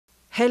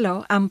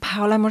Hello, I'm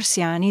Paola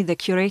Morsiani, the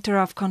Curator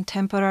of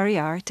Contemporary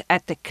Art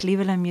at the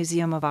Cleveland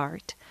Museum of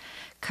Art.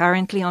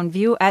 Currently on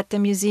view at the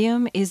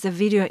museum is the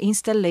video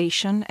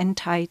installation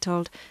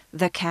entitled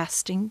The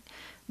Casting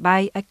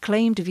by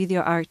acclaimed video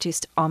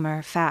artist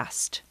Omer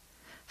Fast.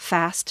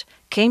 Fast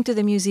came to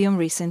the museum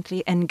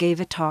recently and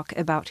gave a talk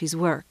about his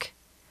work.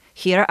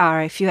 Here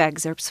are a few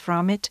excerpts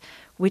from it,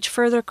 which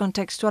further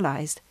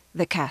contextualized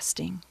the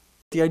casting.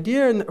 The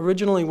idea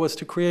originally was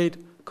to create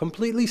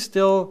completely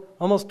still,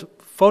 almost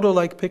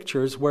photo-like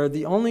pictures where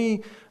the only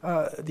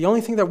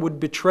thing that would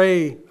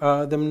betray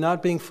them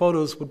not being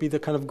photos would be the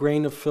kind of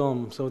grain of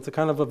film. So it's a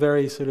kind of a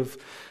very sort of,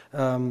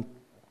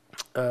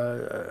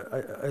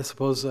 I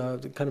suppose,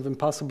 kind of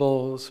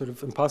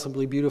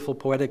impossibly beautiful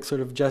poetic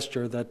sort of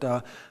gesture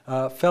that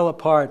fell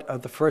apart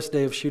the first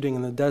day of shooting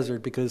in the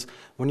desert, because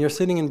when you're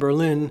sitting in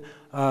Berlin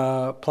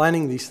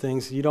planning these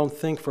things, you don't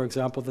think, for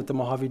example, that the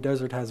Mojave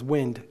Desert has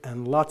wind,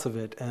 and lots of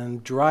it,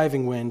 and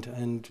driving wind,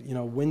 and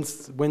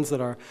winds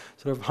that are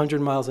sort of 100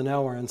 miles an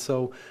hour. And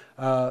so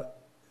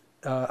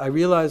I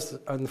realized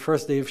on the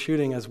first day of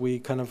shooting, as we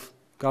kind of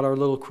got our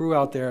little crew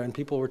out there, and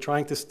people were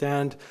trying to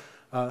stand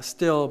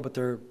still, but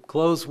their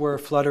clothes were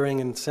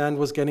fluttering and sand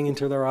was getting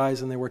into their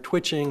eyes and they were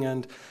twitching,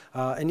 and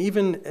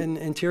even in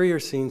interior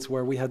scenes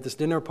where we had this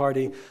dinner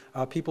party,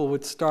 people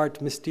would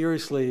start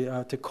mysteriously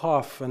to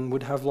cough and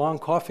would have long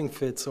coughing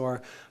fits,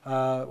 or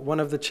one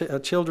of the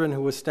children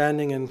who was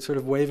standing and sort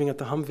of waving at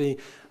the Humvee,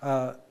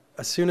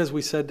 as soon as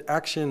we said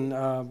action,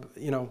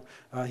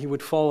 he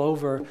would fall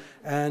over.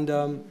 And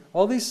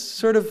all these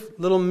sort of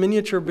little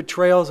miniature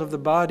betrayals of the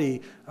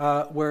body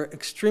were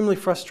extremely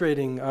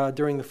frustrating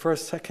during the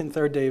first, second,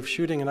 third day of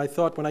shooting. And I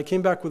thought, when I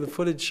came back with the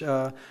footage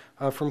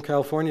from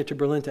California to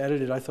Berlin to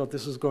edit it, I thought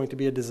this was going to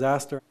be a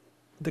disaster.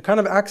 The kind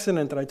of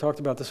accident that I talked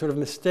about, the sort of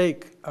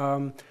mistake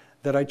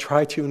that I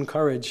try to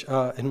encourage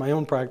in my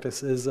own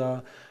practice, is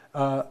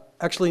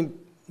actually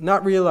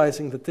not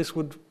realizing that this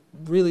would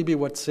really be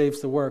what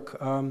saves the work.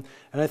 And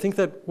I think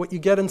that what you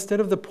get, instead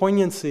of the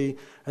poignancy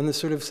and the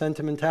sort of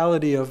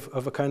sentimentality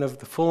of a kind of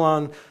the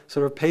full-on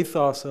sort of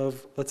pathos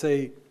of, let's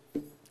say,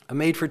 a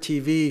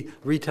made-for-TV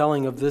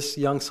retelling of this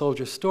young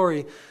soldier's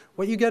story,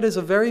 what you get is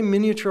a very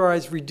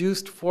miniaturized,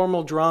 reduced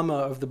formal drama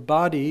of the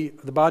body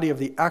of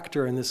the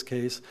actor in this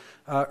case,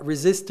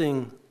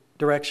 resisting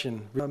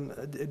direction,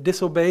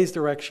 disobeys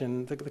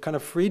direction. The kind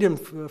of freedom,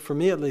 for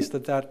me at least,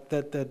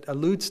 that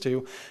alludes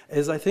to,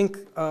 is, I think,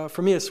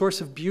 for me, a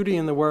source of beauty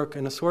in the work,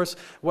 and a source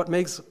what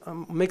makes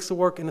the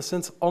work, in a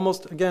sense,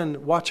 almost, again,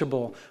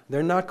 watchable.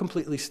 They're not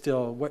completely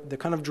still. The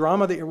kind of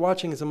drama that you're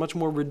watching is a much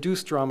more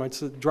reduced drama.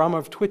 It's the drama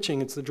of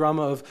twitching. It's the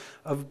drama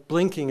of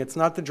blinking. It's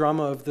not the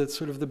drama of the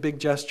sort of the big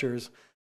gestures.